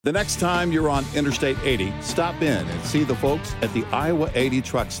The next time you're on Interstate 80, stop in and see the folks at the Iowa 80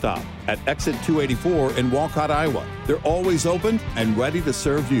 truck stop at exit 284 in Walcott, Iowa. They're always open and ready to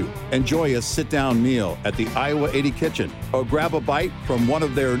serve you. Enjoy a sit-down meal at the Iowa 80 kitchen or grab a bite from one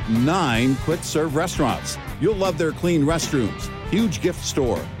of their 9 quick-serve restaurants. You'll love their clean restrooms, huge gift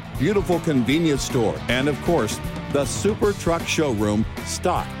store, beautiful convenience store, and of course, the Super Truck Showroom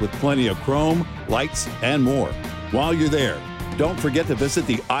stocked with plenty of chrome, lights, and more. While you're there, don't forget to visit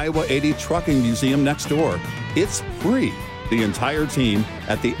the Iowa 80 Trucking Museum next door. It's free. The entire team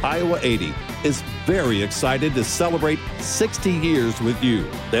at the Iowa 80 is very excited to celebrate 60 years with you.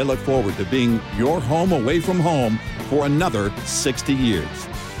 They look forward to being your home away from home for another 60 years.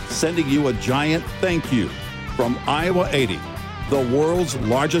 Sending you a giant thank you from Iowa 80, the world's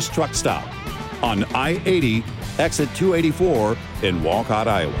largest truck stop on I-80, exit 284 in Walcott,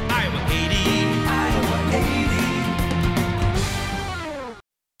 Iowa. Iowa 80. Iowa 80.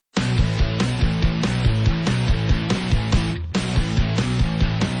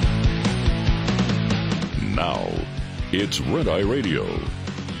 Now, it's Red Eye Radio.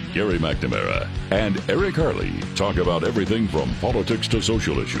 Gary McNamara and Eric Harley talk about everything from politics to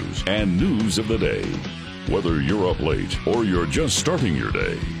social issues and news of the day. Whether you're up late or you're just starting your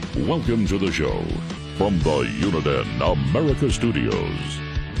day, welcome to the show. From the Uniden America Studios,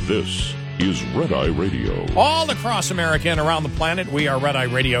 this is Red Eye Radio. All across America and around the planet, we are Red Eye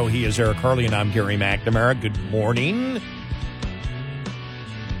Radio. He is Eric Harley, and I'm Gary McNamara. Good morning.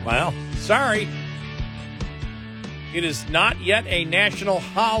 Well, sorry. It is not yet a national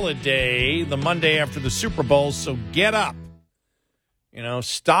holiday, the Monday after the Super Bowl, so get up.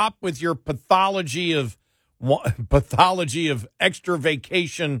 Stop with your pathology of extra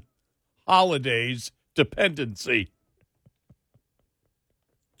vacation holidays dependency.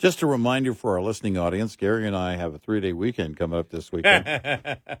 Just a reminder for our listening audience, Gary and I have a 3-day weekend coming up this weekend.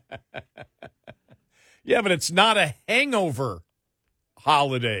 Yeah, but it's not a hangover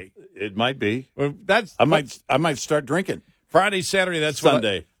holiday. It might be. Well, I might start drinking. Friday, Saturday, that's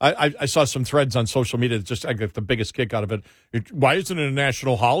Sunday. I saw some threads on social media that I got the biggest kick out of it. Why isn't it a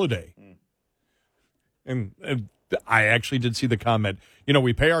national holiday? And I actually did see the comment.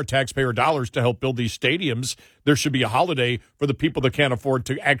 We pay our taxpayer dollars to help build these stadiums. There should be a holiday for the people that can't afford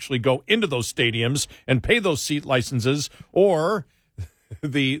to actually go into those stadiums and pay those seat licenses or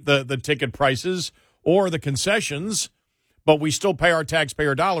the ticket prices or the concessions, but we still pay our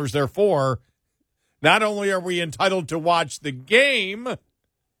taxpayer dollars. Therefore, not only are we entitled to watch the game.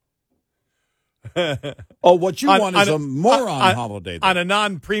 What you want is a moron holiday. On a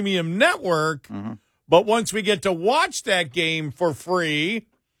non-premium network. Mm-hmm. But once we get to watch that game for free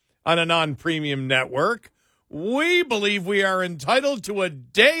on a non-premium network, we believe we are entitled to a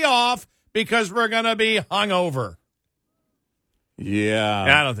day off because we're going to be hungover. Yeah.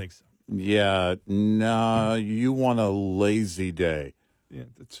 I don't think so. Yeah. No, you want a lazy day. Yeah,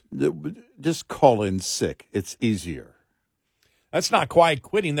 just call in sick. It's easier. That's not quiet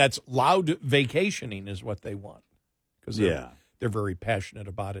quitting. That's loud vacationing is what they want. They're very passionate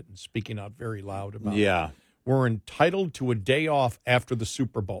about it and speaking out very loud about it. Yeah. We're entitled to a day off after the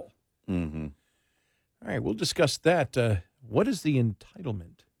Super Bowl. Mm-hmm. All right, we'll discuss that. What is the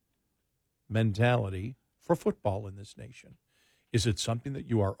entitlement mentality for football in this nation? Is it something that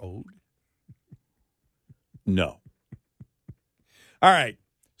you are owed? No. All right,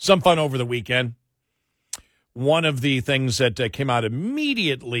 some fun over the weekend. One of the things that came out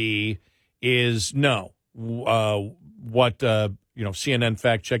immediately is CNN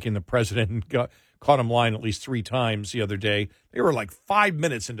fact-checking the president caught him lying at least 3 times the other day. They were like 5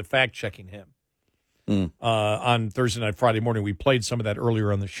 minutes into fact-checking him on Thursday night, Friday morning. We played some of that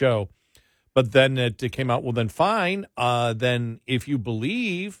earlier on the show. But then it came out, well, then fine. Then if you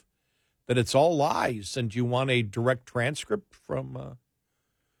believe that it's all lies and you want a direct transcript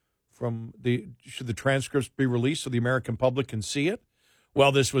should the transcripts be released so the American public can see it?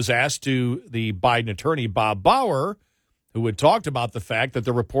 Well, this was asked to the Biden attorney, Bob Bauer, who had talked about the fact that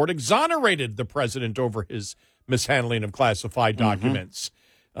the report exonerated the president over his mishandling of classified documents.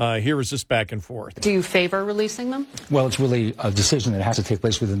 Here is this back and forth. Do you favor releasing them? Well, it's really a decision that has to take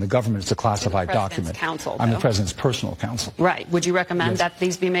place within the government. It's a classified document. Counsel, I'm the president's personal counsel. Right. Would you recommend that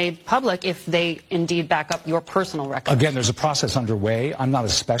these be made public if they indeed back up your personal record? Again, there's a process underway. I'm not a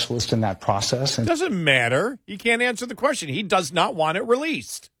specialist in that process. It doesn't matter. He can't answer the question. He does not want it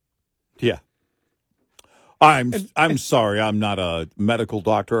released. Yeah. I'm sorry. I'm not a medical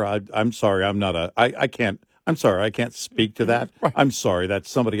doctor. I'm sorry. I can't. I'm sorry, I can't speak to that. Right. I'm sorry, that's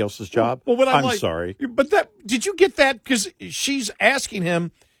somebody else's job. Well, I'm sorry. But did you get that? Because she's asking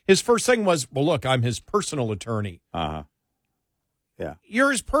him, his first thing was, well, look, I'm his personal attorney. Uh-huh. Yeah.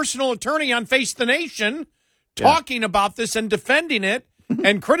 You're his personal attorney on Face the Nation, talking about this and defending it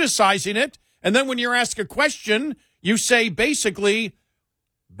and criticizing it. And then when you're asked a question, you say basically,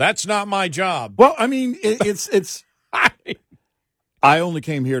 that's not my job. Well, I mean, it's. I only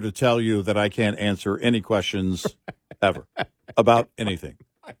came here to tell you that I can't answer any questions ever about anything.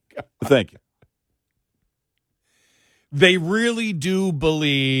 Thank you. They really do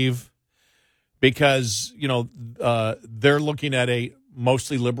believe, because, they're looking at a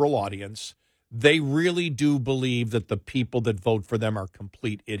mostly liberal audience, they really do believe that the people that vote for them are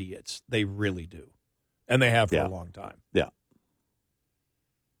complete idiots. They really do. And they have for a long time. Yeah.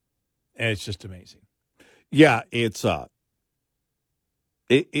 And it's just amazing. Yeah,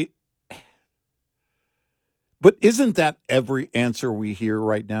 but isn't that every answer we hear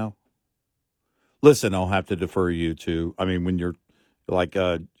right now? Listen, I'll have to defer you to, when you're like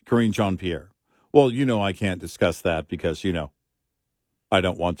Karine Jean-Pierre. Well, I can't discuss that because, I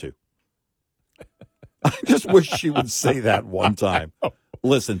don't want to. I just wish she would say that one time.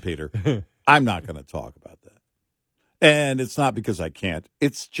 Listen, Peter, I'm not going to talk about that. And it's not because I can't.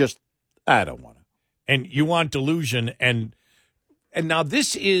 It's just, I don't want to. And you want delusion. And now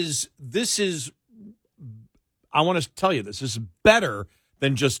this is, I want to tell you, this is better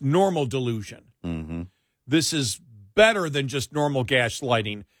than just normal delusion. Mm-hmm. This is better than just normal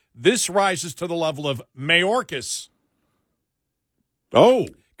gaslighting. This rises to the level of Mayorkas. Oh.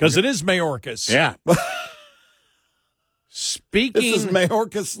 Because it is Mayorkas. Yeah. Speaking. This is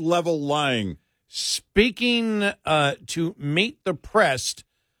Mayorkas level lying. Speaking to Meet the Pressed.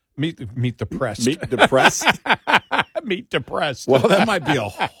 Meet the Pressed. Meet depressed? Meet Depressed. Well, that might be a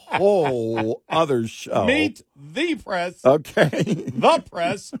whole other show. Meet the Press. Okay. The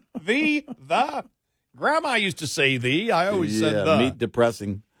Press. The. Grandma used to say the. I always said the. Meet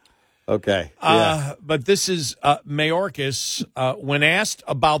depressing. Okay. But this is Mayorkas when asked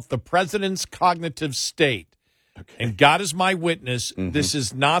about the president's cognitive state. Okay. And God is my witness, this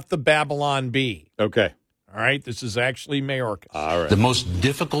is not the Babylon Bee. Okay. All right? This is actually Mayorkas. All right. The most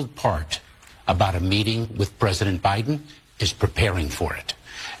difficult part about a meeting with President Biden is preparing for it,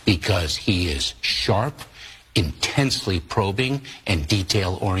 because he is sharp, intensely probing, and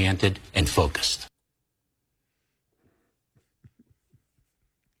detail-oriented and focused.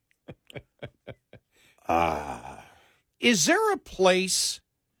 Is there a place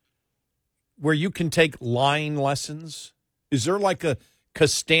where you can take lying lessons? Is there like a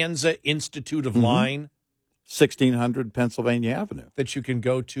Costanza Institute of Lying? 1600 Pennsylvania Avenue. That you can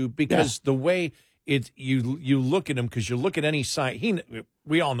go to? Because the way you look at him, because you look at any sign,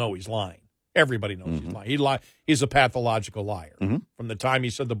 we all know he's lying. Everybody knows he's lying. He's a pathological liar. From the time he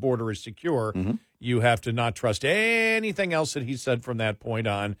said the border is secure, you have to not trust anything else that he said from that point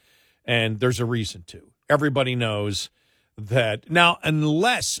on, and there's a reason to. Everybody knows that. Now,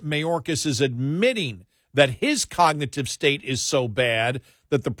 unless Mayorkas is admitting that his cognitive state is so bad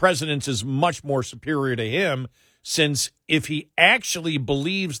that the president's is much more superior to him, since if he actually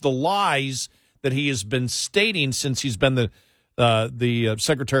believes the lies that he has been stating since he's been the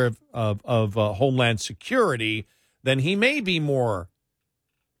Secretary of Homeland Security, then he may be more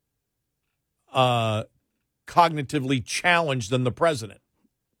cognitively challenged than the president.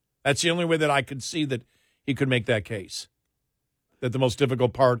 That's the only way that I could see that he could make that case. That the most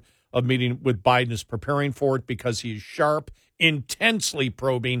difficult part of meeting with Biden is preparing for it, because he is sharp, intensely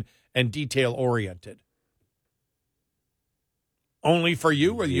probing, and detail-oriented. Only for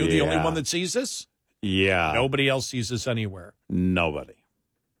you? Are you the only one that sees this? Yeah. Nobody else sees this anywhere. Nobody.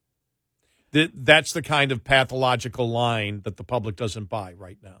 That's the kind of pathological line that the public doesn't buy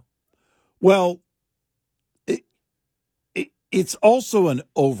right now. Well, it's also an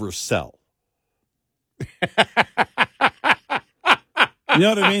oversell. You know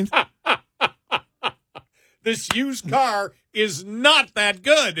what I mean? This used car is not that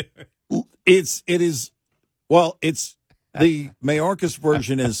good. It's the Mayorkas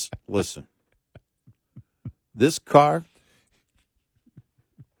version is, listen, this car,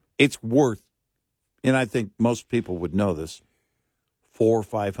 it's worth, and I think most people would know this, $400,000 or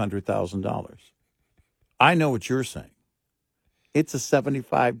 $500,000. I know what you're saying. It's a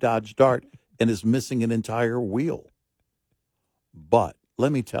 75 Dodge Dart and is missing an entire wheel. But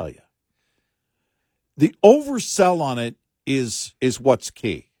let me tell you, the oversell on it is what's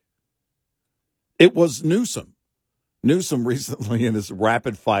key. It was Newsom. Newsom recently in his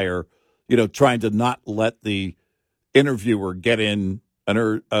rapid fire, trying to not let the interviewer get in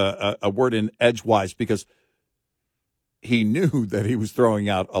a word in edgewise, because he knew that he was throwing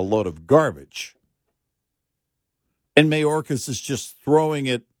out a load of garbage. And Mayorkas is just throwing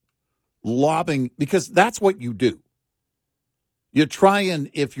it, lobbing, because that's what you do. You try and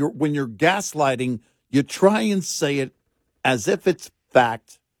when you're gaslighting, you try and say it as if it's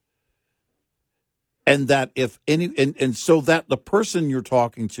fact, and that so that the person you're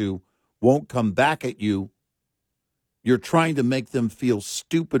talking to won't come back at you. You're trying to make them feel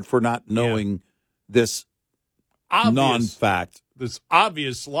stupid for not knowing this non-fact. This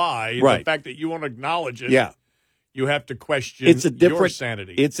obvious lie, right. The fact that you won't acknowledge it, you have to question your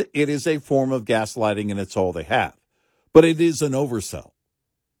sanity. It is a form of gaslighting, and it's all they have. But it is an oversell.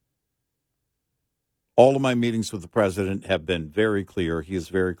 All of my meetings with the president have been very clear. He is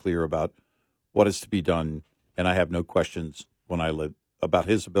very clear about what is to be done, and I have no questions about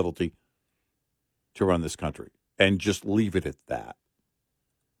his ability to run this country. And just leave it at that.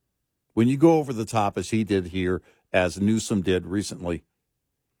 When you go over the top, as he did here, as Newsom did recently,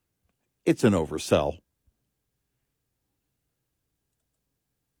 it's an oversell.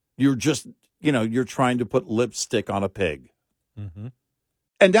 You're just, you're trying to put lipstick on a pig. Mm-hmm.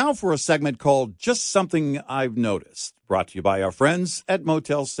 And now for a segment called Just Something I've Noticed, brought to you by our friends at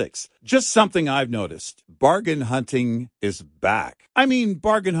Motel 6. Just something I've noticed. Bargain hunting is back. I mean,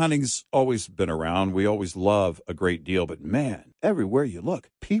 bargain hunting's always been around. We always love a great deal. But man, everywhere you look,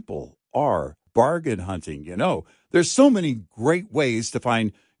 people are bargain hunting. There's so many great ways to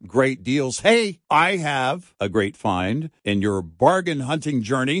find great deals. Hey, I have a great find in your bargain hunting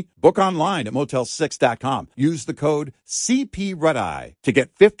journey. Book online at motel6.com. Use the code CPRedEye to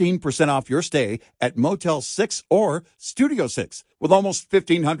get 15% off your stay at Motel 6 or Studio 6. With almost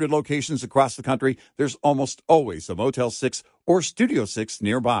 1,500 locations across the country, there's almost always a Motel 6 or Studio 6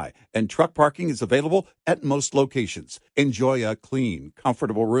 nearby, and truck parking is available at most locations. Enjoy a clean,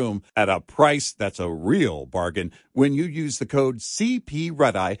 comfortable room at a price that's a real bargain when you use the code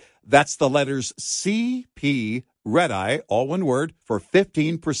CPRedEye. That's the letters CP Redeye, all one word, for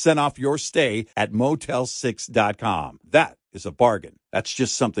 15% off your stay at motel6.com. That is a bargain. That's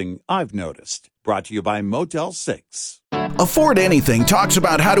just something I've noticed. Brought to you by Motel 6. Afford Anything talks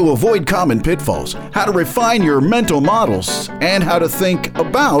about how to avoid common pitfalls, how to refine your mental models, and how to think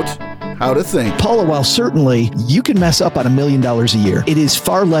about how to think. Paula, while certainly you can mess up on $1 million a year, it is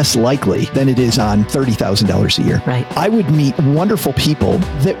far less likely than it is on $30,000 a year. Right. I would meet wonderful people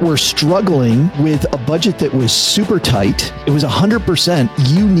that were struggling with a budget that was super tight. It was 100%.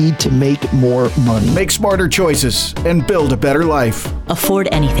 You need to make more money. Make smarter choices and build a better life. Afford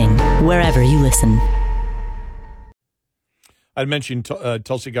Anything, wherever you listen. I mentioned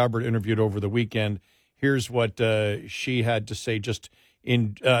Tulsi Gabbard interviewed over the weekend. Here's what she had to say just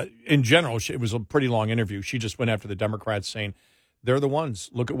in general. It was a pretty long interview. She just went after the Democrats saying, they're the ones.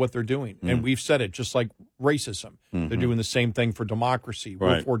 Look at what they're doing. And we've said it, just like racism. Mm-hmm. They're doing the same thing for democracy.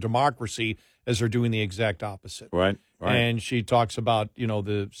 Right. We're for democracy as they're doing the exact opposite. Right. And she talks about,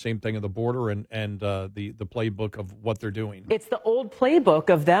 the same thing at the border and the playbook of what they're doing. It's the old playbook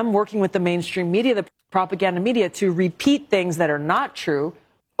of them working with the mainstream media, the propaganda media, to repeat things that are not true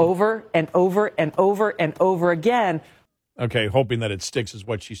over and over and over and over again. Okay, hoping that it sticks is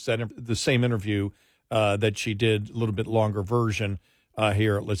what she said. The same interview that she did, a little bit longer version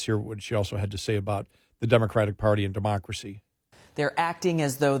here. Let's hear what she also had to say about the Democratic Party and democracy. They're acting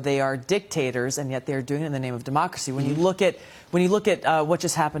as though they are dictators, and yet they're doing it in the name of democracy. When you look at what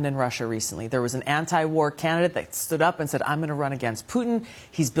just happened in Russia recently, there was an anti-war candidate that stood up and said, I'm going to run against Putin.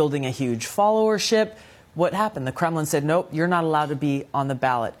 He's building a huge followership. What happened? The Kremlin said, nope, you're not allowed to be on the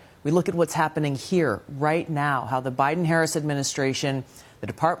ballot. We look at what's happening here right now, how the Biden-Harris administration, the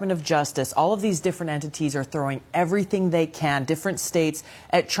Department of Justice, all of these different entities are throwing everything they can, different states,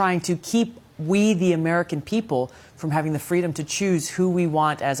 at trying to keep we, the American people, from having the freedom to choose who we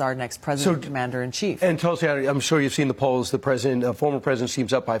want as our next president, commander-in-chief. And Tulsi, I'm sure you've seen the polls. The former president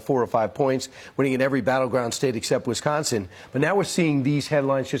seems up by 4 or 5 points, winning in every battleground state except Wisconsin. But now we're seeing these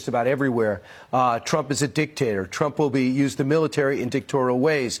headlines just about everywhere. Trump is a dictator. Trump will use the military in dictatorial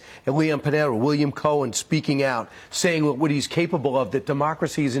ways. And William Cohen speaking out, saying what he's capable of, that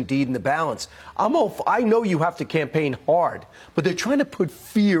democracy is indeed in the balance. I know you have to campaign hard, but they're trying to put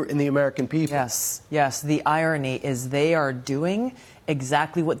fear in the American people. Yes. The irony is they are doing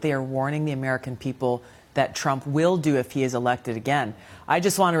exactly what they are warning the American people that Trump will do if he is elected again. I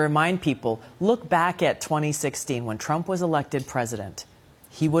just want to remind people, look back at 2016 when Trump was elected president.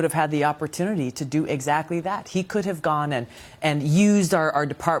 He would have had the opportunity to do exactly that. He could have gone and used our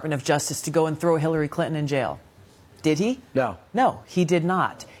Department of Justice to go and throw Hillary Clinton in jail. Did he? No. No, he did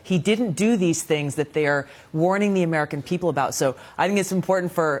not. He didn't do these things that they are warning the American people about. So I think it's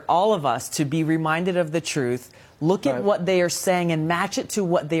important for all of us to be reminded of the truth, look at what they are saying and match it to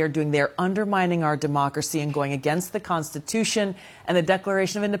what they are doing. They're undermining our democracy and going against the Constitution and the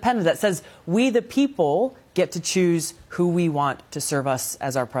Declaration of Independence that says we, the people, get to choose who we want to serve us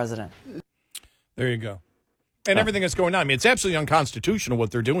as our president. There you go. And everything that's going on. I mean, it's absolutely unconstitutional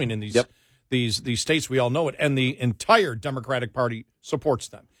what they're doing in these states. We all know it. And the entire Democratic Party supports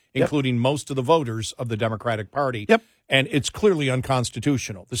them, including most of the voters of the Democratic Party. And it's clearly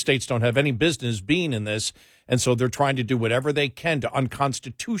unconstitutional. The states don't have any business being in this. And so they're trying to do whatever they can to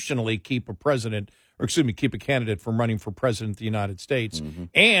unconstitutionally keep a keep a candidate from running for president of the United States.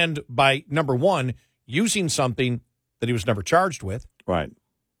 And by, number one, using something that he was never charged with. Right.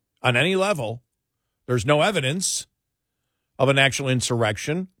 On any level. There's no evidence of an actual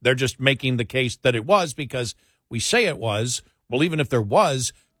insurrection. They're just making the case that it was because we say it was. Well, even if there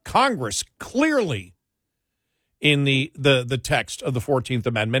was, Congress clearly in the text of the 14th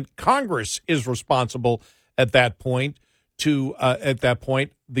Amendment, Congress is responsible at that point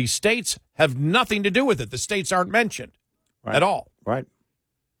the states have nothing to do with it. The states aren't mentioned at all. Right.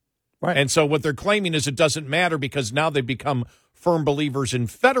 And so what they're claiming is it doesn't matter because now they've become firm believers in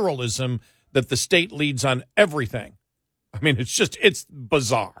federalism that the state leads on everything. I mean, it's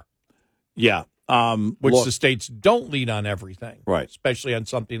bizarre. Yeah. Which the states don't lead on everything. Right. Especially on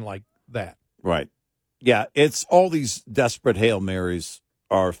something like that. Right. Yeah, it's all these desperate Hail Marys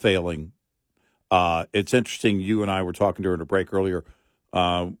are failing. It's interesting. You and I were talking during a break earlier.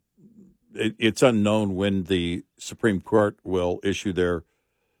 It's unknown when the Supreme Court will issue their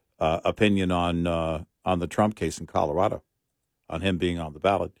opinion on the Trump case in Colorado, on him being on the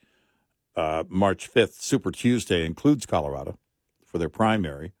ballot. March 5th, Super Tuesday, includes Colorado for their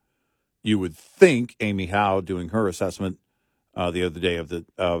primary. You would think Amy Howe, doing her assessment the other day of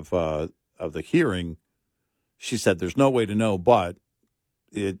the hearing, she said there's no way to know, but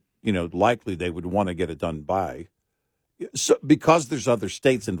it likely they would want to get it done by. So because there's other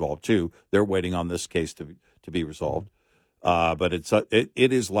states involved too, they're waiting on this case to be resolved. But it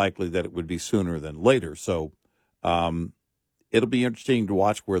is likely that it would be sooner than later. So. It'll be interesting to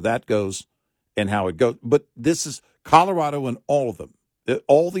watch where that goes and how it goes. But this is Colorado and all of them.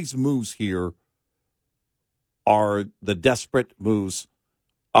 All these moves here are the desperate moves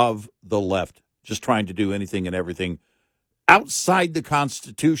of the left, just trying to do anything and everything outside the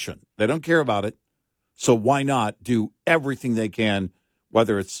Constitution. They don't care about it. So why not do everything they can,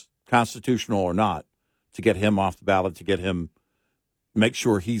 whether it's constitutional or not, to get him off the ballot, to get him, make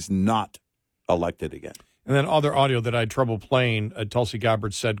sure he's not elected again. And then other audio that I had trouble playing, Tulsi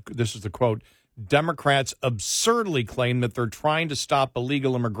Gabbard said, this is the quote, Democrats absurdly claim that they're trying to stop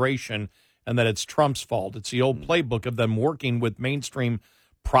illegal immigration and that it's Trump's fault. It's the old playbook of them working with mainstream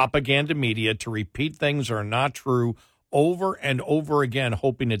propaganda media to repeat things that are not true over and over again,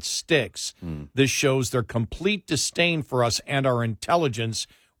 hoping it sticks. This shows their complete disdain for us and our intelligence.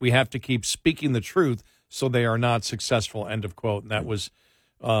 We have to keep speaking the truth so they are not successful, end of quote. And that was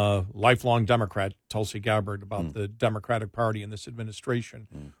lifelong Democrat Tulsi Gabbard about the Democratic Party and this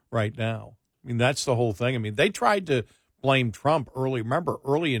administration right now. I mean, that's the whole thing. I mean, they tried to blame Trump early. Remember,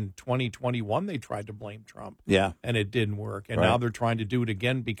 early in 2021, they tried to blame Trump. Yeah. And it didn't work. And now they're trying to do it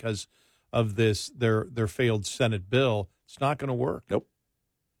again because of this, their failed Senate bill. It's not going to work. Nope.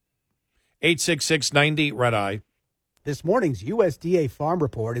 866-90 Red Eye. This morning's USDA Farm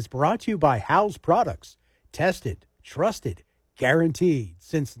Report is brought to you by Howe's Products. Tested, trusted, guaranteed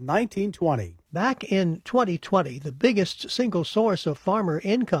since 1920. Back in 2020, the biggest single source of farmer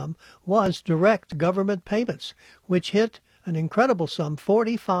income was direct government payments, which hit an incredible sum,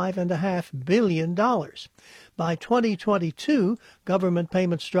 $45.5 billion. By 2022, government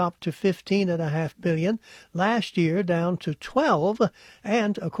payments dropped to $15.5 billion. Last year, down to $12.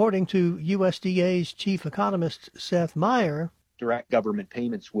 And according to USDA's chief economist, Seth Meyer, direct government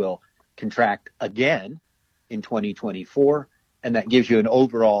payments will contract again in 2024. And that gives you an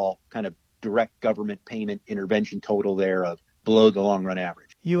overall kind of direct government payment intervention total there of below the long run average.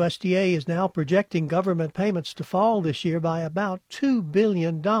 USDA is now projecting government payments to fall this year by about $2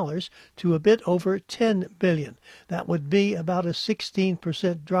 billion to a bit over $10 billion. That would be about a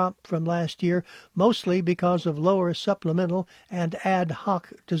 16% drop from last year, mostly because of lower supplemental and ad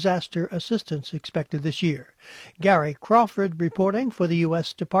hoc disaster assistance expected this year. Gary Crawford reporting for the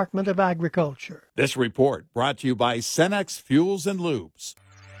U.S. Department of Agriculture. This report brought to you by Cenex Fuels and Lubes.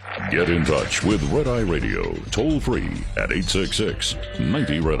 Get in touch with Red Eye Radio, toll free at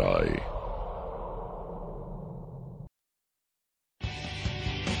 866-90 Red Eye.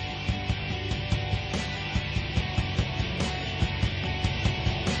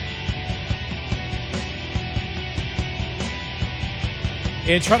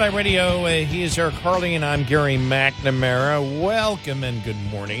 It's Red Eye Radio. He is Eric Harley, and I'm Gary McNamara. Welcome and good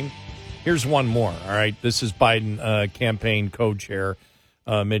morning. Here's one more, all right? This is Biden campaign co-chair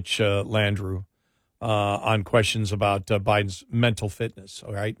Mitch Landrieu on questions about Biden's mental fitness,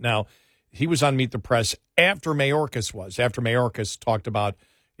 all right? Now, he was on Meet the Press after Mayorkas talked about,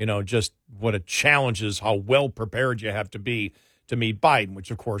 just what a challenge is, how well prepared you have to be to meet Biden, which,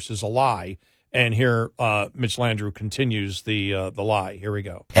 of course, is a lie. And here, Mitch Landrieu continues the lie. Here we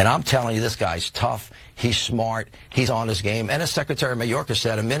go. And I'm telling you, this guy's tough. He's smart. He's on his game. And as Secretary Mayorkas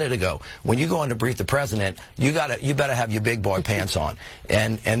said a minute ago, when you go in to brief the president, you better have your big boy pants on.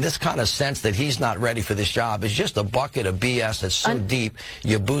 And this kind of sense that he's not ready for this job is just a bucket of BS that's so deep,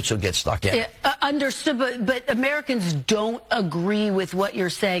 your boots will get stuck in. Understood, but Americans don't agree with what you're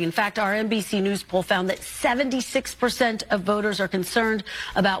saying. In fact, our NBC News poll found that 76% of voters are concerned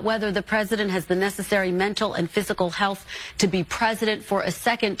about whether the president has the necessary mental and physical health to be president for a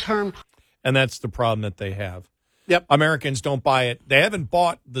second term. And that's the problem that they have. Yep. Americans don't buy it. They haven't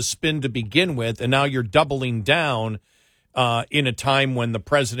bought the spin to begin with, and now you're doubling down in a time when the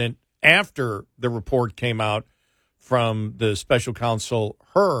president, after the report came out from the special counsel,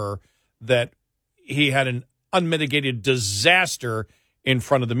 that he had an unmitigated disaster in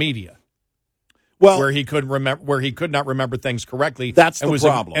front of the media. Well, where he could not remember things correctly. That's the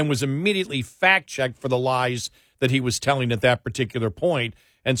problem. And was immediately fact-checked for the lies that he was telling at that particular point.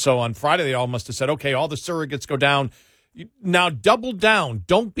 And so on Friday, they all must have said, okay, all the surrogates go down. Now double down.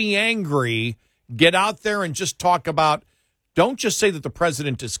 Don't be angry. Get out there and just talk about, don't just say that the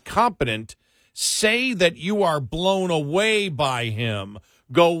president is competent. Say that you are blown away by him.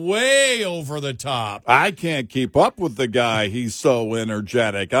 Go way over the top. I can't keep up with the guy. He's so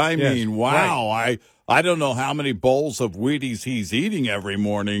energetic. I mean, wow. Right. I don't know how many bowls of Wheaties he's eating every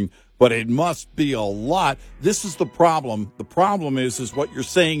morning, but it must be a lot. This is the problem. The problem is what you're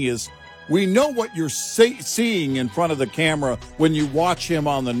saying is we know what you're seeing in front of the camera when you watch him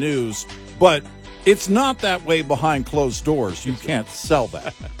on the news, but it's not that way behind closed doors. You can't sell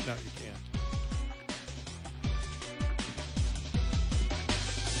that. No, you can't.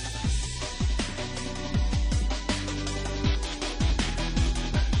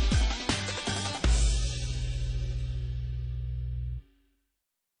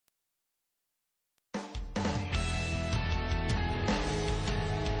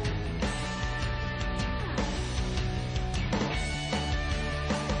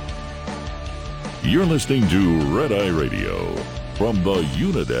 You're listening to Red Eye Radio from the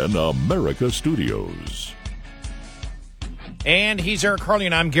Uniden America Studios. And he's Eric Harley,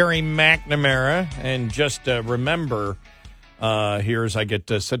 and I'm Gary McNamara. And just remember, here as I get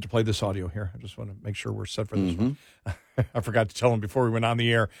set to play this audio here, I just want to make sure we're set for this one. I forgot to tell him before we went on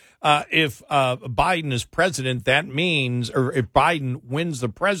the air. If Biden is president, that means, or if Biden wins the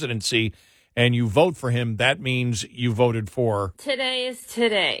presidency and you vote for him, that means you voted for. Today is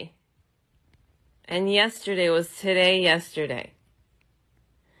today. And yesterday was today, yesterday.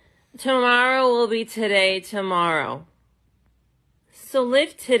 Tomorrow will be today, tomorrow. So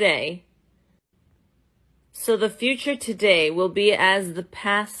live today. So the future today will be as the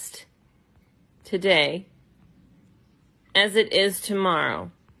past today, as it is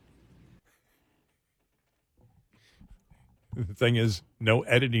tomorrow. The thing is, no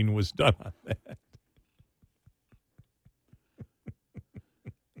editing was done on that.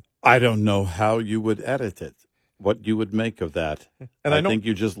 I don't know how you would edit it, what you would make of that. And I think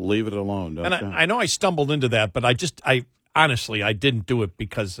you just leave it alone, don't you? I know I stumbled into that, but I honestly, I didn't do it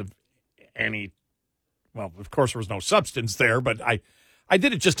because of any, well, of course there was no substance there, but I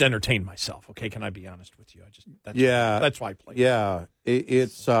did it just to entertain myself, okay? Can I be honest with you? That's why I played. Yeah,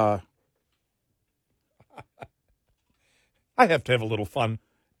 it's... I have to have a little fun.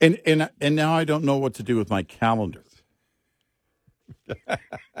 And now I don't know what to do with my calendar.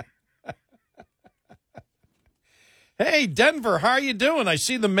 Hey, Denver, how are you doing? I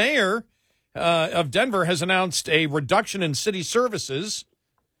see the mayor of Denver has announced a reduction in city services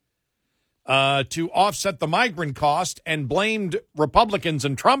to offset the migrant cost and blamed Republicans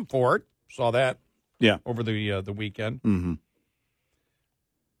and Trump for it. Saw that over the weekend. Mm-hmm.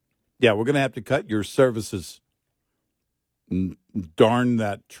 Yeah, we're going to have to cut your services. Darn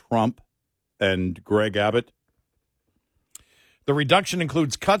that Trump and Greg Abbott. The reduction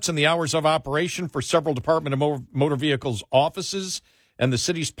includes cuts in the hours of operation for several Department of Motor Vehicles offices and the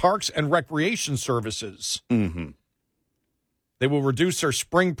city's parks and recreation services. Mm-hmm. They will reduce their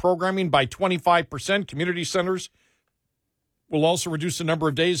spring programming by 25%. Community centers will also reduce the number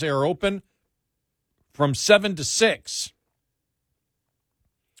of days they are open from 7 to 6.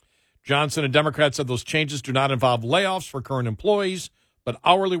 Johnson, a Democrat, said those changes do not involve layoffs for current employees, but but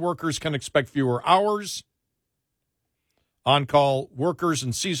hourly workers can expect fewer hours. On-call workers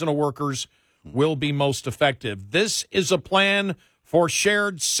and seasonal workers will be most effective. This is a plan for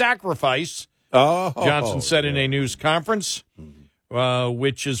shared sacrifice, Johnson said in a news conference,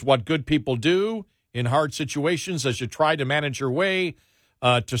 which is what good people do in hard situations as you try to manage your way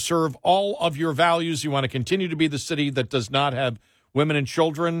to serve all of your values. You want to continue to be the city that does not have women and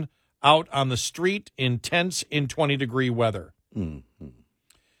children out on the street in tents in 20-degree weather. Mm-hmm.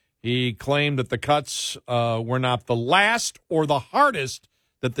 He claimed that the cuts were not the last or the hardest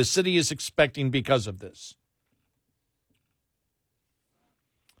that the city is expecting because of this.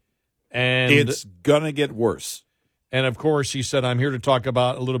 And it's going to get worse. And, of course, he said, I'm here to talk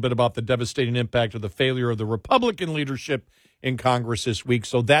about a little bit about the devastating impact of the failure of the Republican leadership in Congress this week.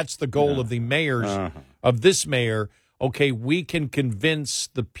 So that's the goal of the mayors, of this mayor. Okay, we can convince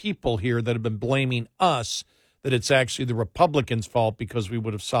the people here that have been blaming us that it's actually the Republicans' fault because we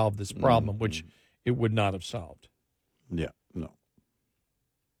would have solved this problem, which it would not have solved. Yeah, no.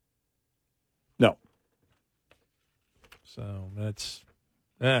 So that's...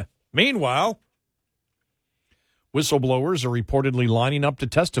 Meanwhile, whistleblowers are reportedly lining up to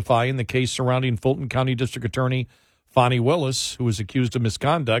testify in the case surrounding Fulton County District Attorney Fani Willis, who is accused of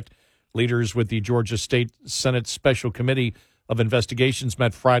misconduct. Leaders with the Georgia State Senate Special Committee of Investigations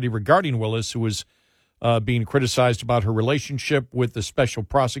met Friday regarding Willis, who was being criticized about her relationship with the special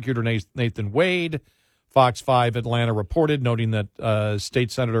prosecutor Nathan Wade. Fox 5 Atlanta reported, noting that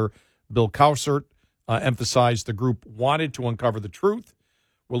State Senator Bill Cowsert emphasized the group wanted to uncover the truth.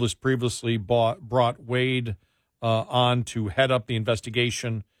 Willis previously brought Wade on to head up the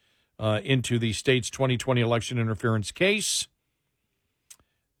investigation into the state's 2020 election interference case,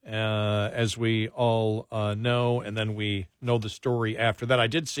 as we all know, and then we know the story after that. I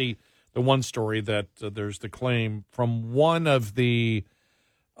did see the one story that there's the claim from one of the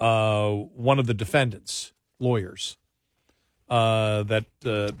defendants' lawyers that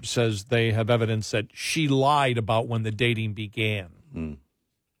says they have evidence that she lied about when the dating began.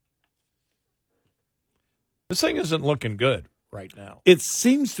 This thing isn't looking good right now. It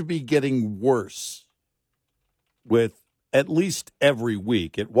seems to be getting worse with at least every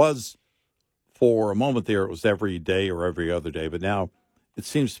week. It was, for a moment there, it was every day or every other day, but now it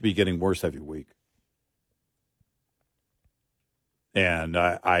seems to be getting worse every week. And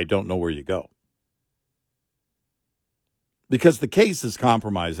I don't know where you go. Because the case is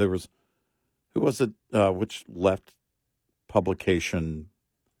compromised. There was, who was it, which left publication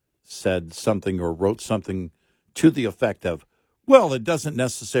said something or wrote something to the effect of, well, it doesn't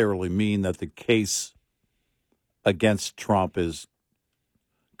necessarily mean that the case against Trump is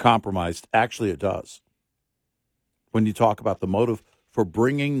compromised. Actually, it does. When you talk about the motive for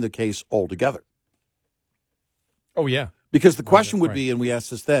bringing the case all together. Oh, yeah. Because the question would be, and we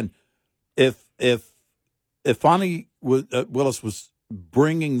asked this then, if Fani Willis was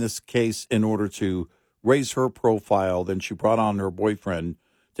bringing this case in order to raise her profile, then she brought on her boyfriend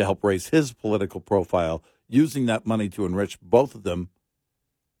to help raise his political profile, using that money to enrich both of them.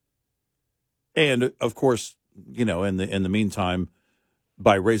 And, of course, you know, in the meantime,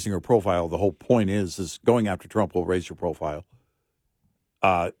 by raising her profile, the whole point is going after Trump will raise your profile.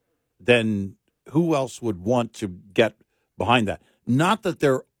 Then who else would want to get behind that? Not that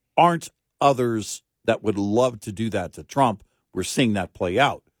there aren't others that would love to do that to Trump. We're seeing that play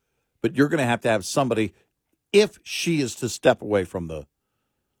out. But you're going to have somebody, if she is to step away from the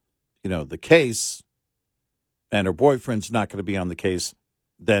case, and her boyfriend's not going to be on the case,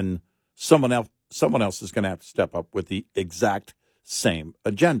 then someone else is going to have to step up with the exact same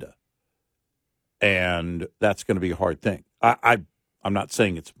agenda. And that's going to be a hard thing. I'm not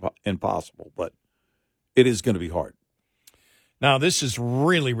saying it's impossible, but it is going to be hard. Now, this is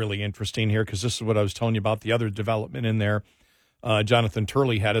really, really interesting here because this is what I was telling you about, the other development in there. Jonathan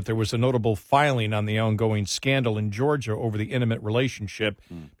Turley had it. There was a notable filing on the ongoing scandal in Georgia over the intimate relationship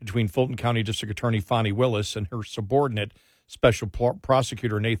between Fulton County District Attorney Fani Willis and her subordinate, Special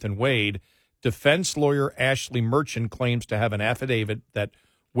Prosecutor Nathan Wade. Defense lawyer Ashley Merchant claims to have an affidavit that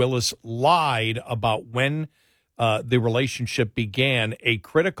Willis lied about when the relationship began, a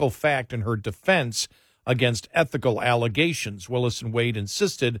critical fact in her defense against ethical allegations. Willis and Wade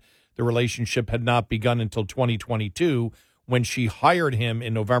insisted the relationship had not begun until 2022, when she hired him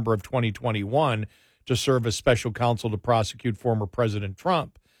in November of 2021 to serve as special counsel to prosecute former President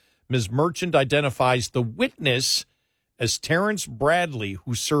Trump. Ms. Merchant identifies the witness as Terrence Bradley,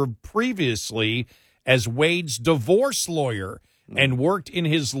 who served previously as Wade's divorce lawyer and worked in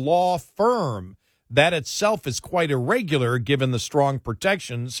his law firm. That itself is quite irregular given the strong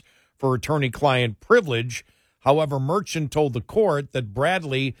protections for attorney-client privilege. However, Merchant told the court that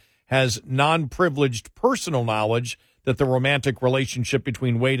Bradley has non-privileged personal knowledge that the romantic relationship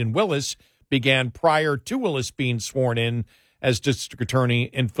between Wade and Willis began prior to Willis being sworn in as district attorney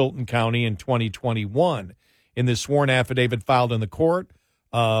in Fulton County in 2021. In this sworn affidavit filed in the court,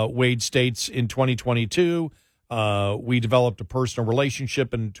 Wade states in 2022, we developed a personal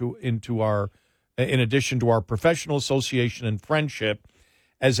relationship in addition to our professional association and friendship.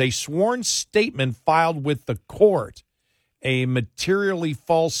 As a sworn statement filed with the court, a materially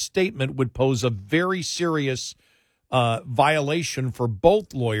false statement would pose a very serious violation for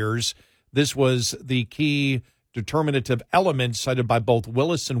both lawyers. This was the key determinative element cited by both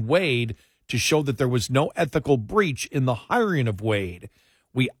Willis and Wade to show that there was no ethical breach in the hiring of Wade.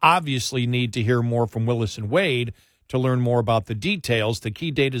 We obviously need to hear more from Willis and Wade to learn more about the details. The key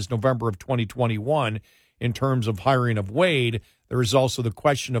date is November of 2021 in terms of hiring of Wade. There is also the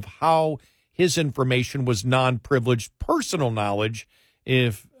question of how his information was non-privileged personal knowledge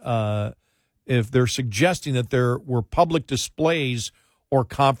if they're suggesting that there were public displays or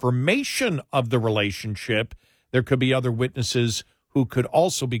confirmation of the relationship. There could be other witnesses who could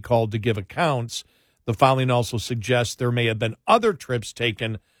also be called to give accounts. The filing also suggests there may have been other trips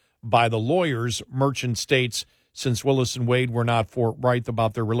taken by the lawyers. Merchant states, since Willis and Wade were not forthright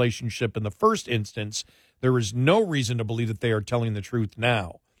about their relationship in the first instance, there is no reason to believe that they are telling the truth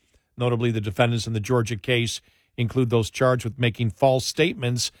now. Notably, the defendants in the Georgia case include those charged with making false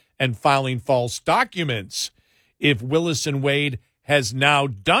statements and filing false documents. If Willis and Wade has now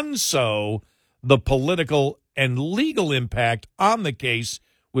done so, the political and legal impact on the case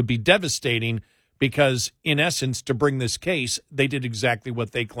would be devastating because, in essence, to bring this case, they did exactly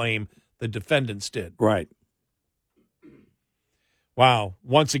what they claim the defendants did. Right. Wow.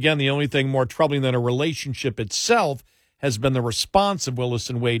 Once again, the only thing more troubling than a relationship itself has been the response of Willis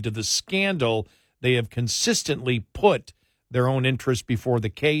and Wade to the scandal. They have consistently put their own interest before the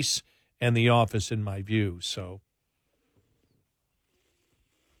case and the office, in my view. So,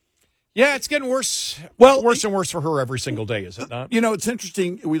 yeah, it's getting worse. Well, worse and worse for her every single day, is it not? You know, it's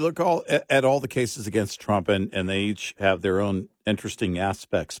interesting. We look at all the cases against Trump, and they each have their own interesting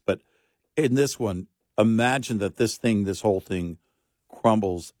aspects. But in this one, imagine that this whole thing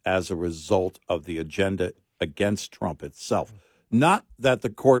crumbles as a result of the agenda against Trump itself. Not that the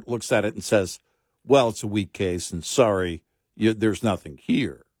court looks at it and says, well, it's a weak case, and sorry, there's nothing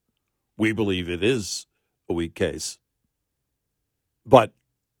here. We believe it is a weak case. But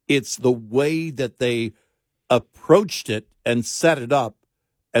it's the way that they approached it and set it up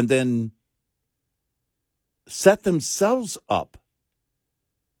and then set themselves up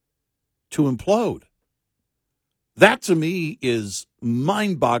to implode. That, to me, is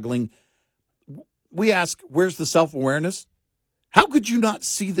mind-boggling. We ask, where's the self-awareness? How could you not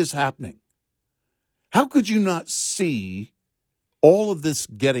see this happening? How could you not see all of this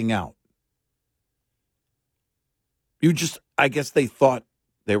getting out? I guess they thought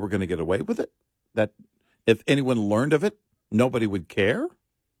they were going to get away with it? That if anyone learned of it, nobody would care?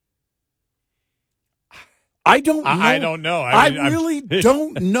 I don't know. I don't know. I really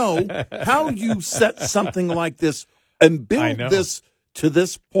don't know how you set something like this and build this to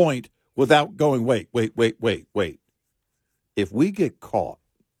this point without going, wait. If we get caught,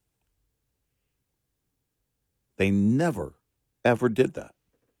 they never, ever did that.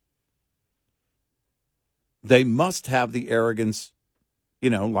 They must have the arrogance,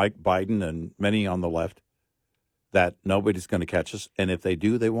 like Biden and many on the left, that nobody's going to catch us. And if they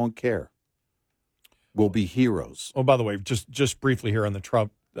do, they won't care. We'll be heroes. Oh, by the way, just briefly here on the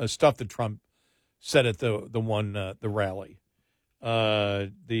Trump stuff that Trump said at the rally.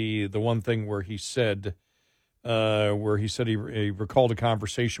 The one thing where he said he recalled a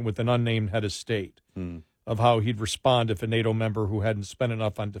conversation with an unnamed head of state of how he'd respond if a NATO member who hadn't spent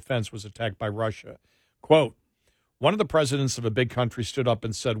enough on defense was attacked by Russia. Quote, one of the presidents of a big country stood up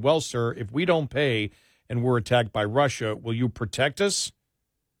and said, well, sir, if we don't pay and we're attacked by Russia, will you protect us?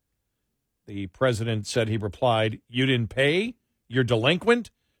 The president said, he replied, you didn't pay? You're delinquent?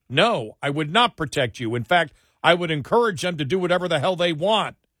 No, I would not protect you. In fact, I would encourage them to do whatever the hell they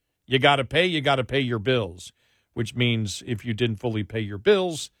want. You got to pay your bills, which means if you didn't fully pay your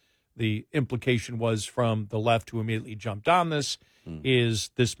bills, the implication was from the left who immediately jumped on this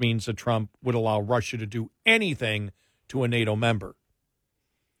is this means that Trump would allow Russia to do anything to a NATO member.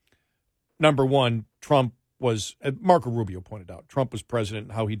 Number one, Trump was, Marco Rubio pointed out, Trump was president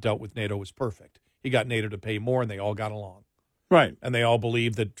and how he dealt with NATO was perfect. He got NATO to pay more and they all got along. Right. And they all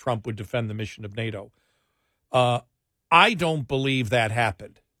believed that Trump would defend the mission of NATO. I don't believe that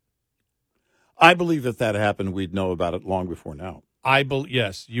happened. I believe if that happened, we'd know about it long before now.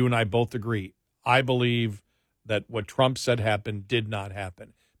 Yes, you and I both agree. I believe that what Trump said happened did not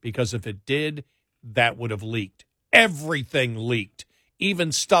happen. Because if it did, that would have leaked. Everything leaked.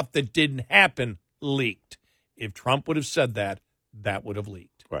 Even stuff that didn't happen leaked. If Trump would have said that, that would have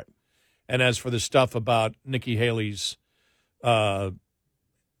leaked. Right. And as for the stuff about Nikki Haley's,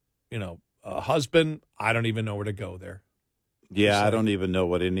 husband, I don't even know where to go there. Yeah, I don't even know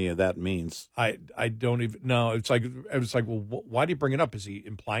what any of that means. I don't even know. It's like well, why do you bring it up? Is he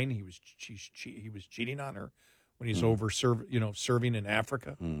implying he was cheating on her when he's serving in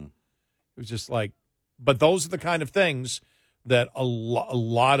Africa? It was just like, but those are the kind of things that a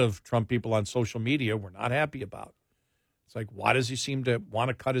lot of Trump people on social media were not happy about. It's like, why does he seem to want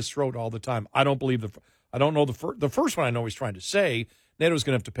to cut his throat all the time? I don't believe I don't know the first one. I know he's trying to say NATO's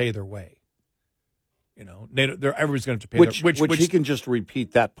going to have to pay their way. NATO, everybody's going to have to pay which he can just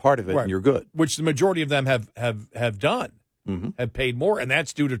repeat that part of it, right, and you're good. Which the majority of them have done, have paid more, and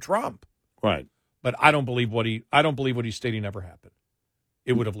that's due to Trump. Right. But I don't believe what he's stating ever happened.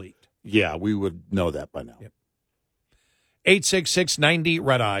 It would have leaked. Yeah, we would know that by now. Yep.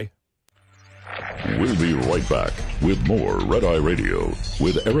 866-90-RED-EYE. We'll be right back with more Red Eye Radio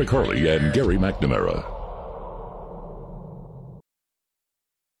with Eric Harley and Gary McNamara.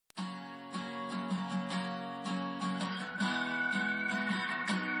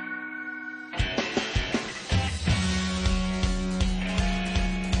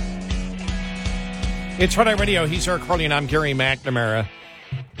 It's Red Eye Radio. He's Eric Harley, and I'm Gary McNamara.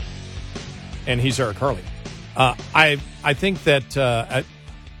 And he's Eric Harley. I think that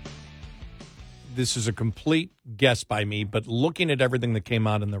this is a complete guess by me, but looking at everything that came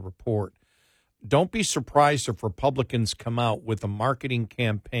out in the report, don't be surprised if Republicans come out with a marketing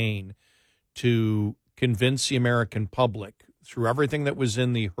campaign to convince the American public, through everything that was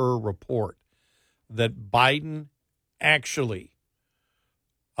in the Her report, that Biden actually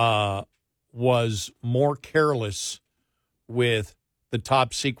was more careless with the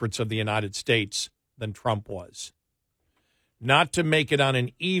top secrets of the United States than Trump was. Not to make it on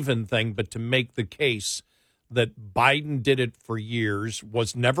an even thing, but to make the case that Biden did it for years,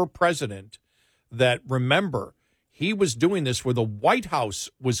 was never president, that, remember, he was doing this where the White House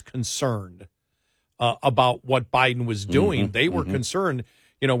was concerned about what Biden was doing. They were concerned,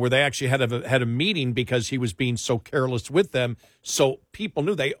 where they actually had a meeting because he was being so careless with them. So people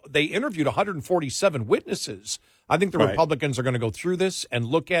knew. They interviewed 147 witnesses. I think the Republicans are going to go through this and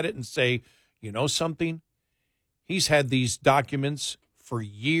look at it and say, you know something? He's had these documents for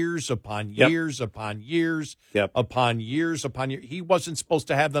years upon years upon years upon years upon years. He wasn't supposed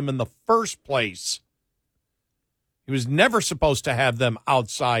to have them in the first place. He was never supposed to have them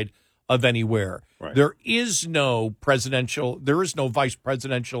outside of anywhere. Right. There is no vice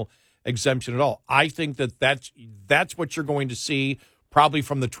presidential exemption at all. I think that's what you're going to see probably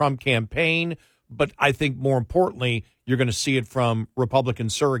from the Trump campaign, but I think more importantly, you're going to see it from Republican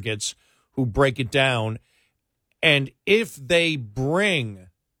surrogates who break it down. And if they bring,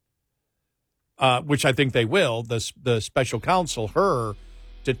 which I think they will, the special counsel, Her,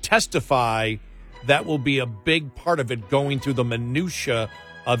 to testify, that will be a big part of it, going through the minutia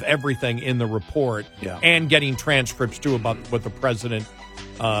of everything in the report and getting transcripts, too, about what the president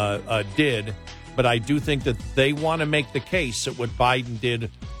did. But I do think that they want to make the case that what Biden did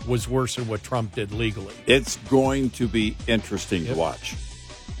was worse than what Trump did legally. It's going to be interesting to watch.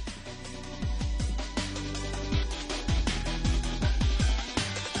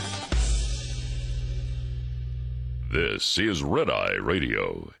 This is Red Eye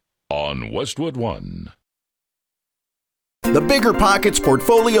Radio on Westwood One. The Bigger Pockets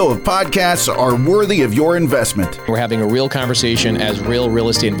portfolio of podcasts are worthy of your investment. We're having a real conversation as real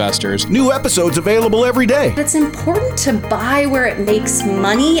estate investors. New episodes available every day. It's important to buy where it makes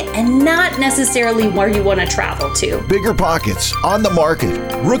money and not necessarily where you want to travel to. Bigger Pockets, On the Market,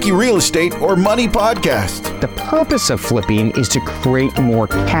 Rookie Real Estate, or Money Podcast. The purpose of flipping is to create more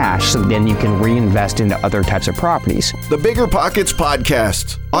cash so then you can reinvest into other types of properties. The Bigger Pockets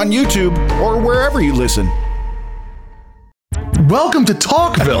Podcast on YouTube or wherever you listen. Welcome to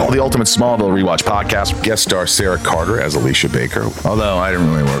Talkville, the ultimate Smallville rewatch podcast. Guest star Sarah Carter as Alicia Baker, although I didn't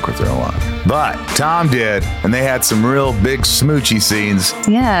really work with her a lot. But Tom did, and they had some real big smoochy scenes.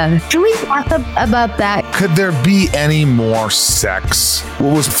 Yeah. Can we talk about that? Could there be any more sex?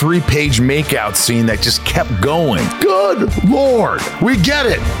 What was a 3-page makeout scene that just kept going? Good Lord, we get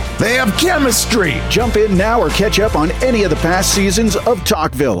it. They have chemistry. Jump in now or catch up on any of the past seasons of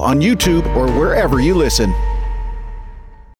Talkville on YouTube or wherever you listen.